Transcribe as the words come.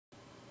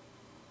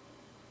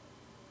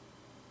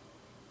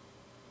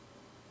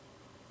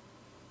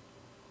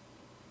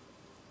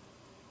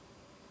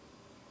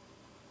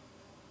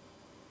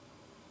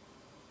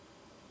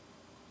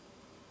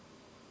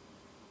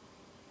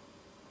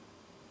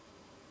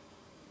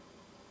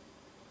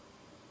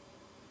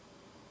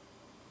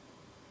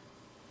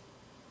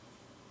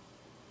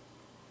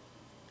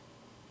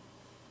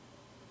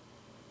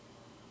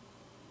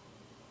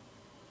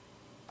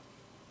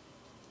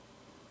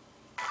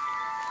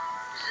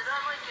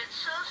get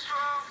so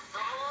strong,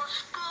 the whole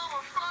school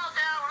will fall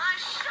down when I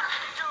shut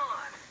the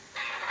door.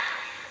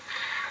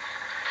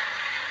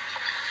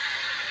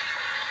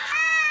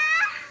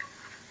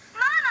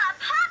 Mama,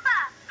 Papa,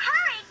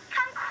 hurry,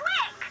 come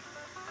quick!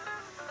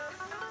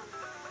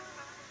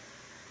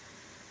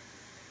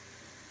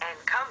 And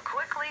come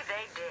quickly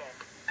they did.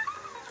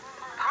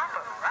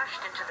 Papa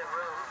rushed into the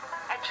room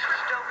and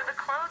tripped over the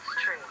clothes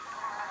tree.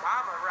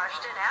 Mama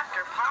rushed in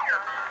after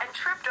Papa and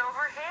tripped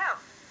over him.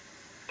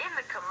 In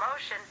the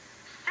commotion,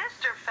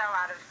 Sister fell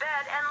out of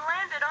bed and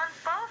landed on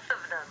both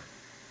of them.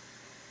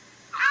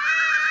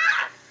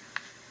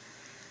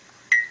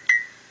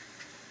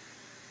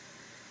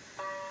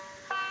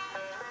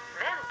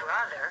 Then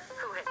Brother,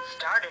 who had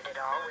started it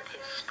all with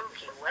his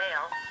spooky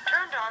wail,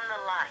 turned on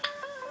the light.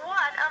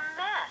 What a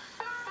mess!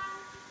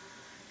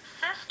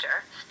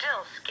 Sister,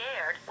 still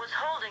scared, was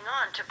holding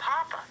on to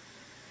Papa.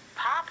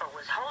 Papa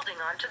was holding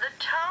on to the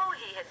toe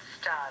he had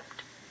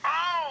stubbed.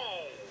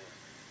 Oh!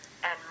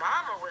 And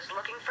Mama was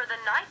looking for the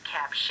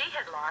nightcap she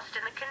had lost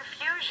in the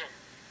confusion.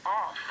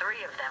 All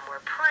three of them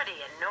were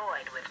pretty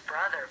annoyed with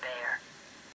Brother Bear.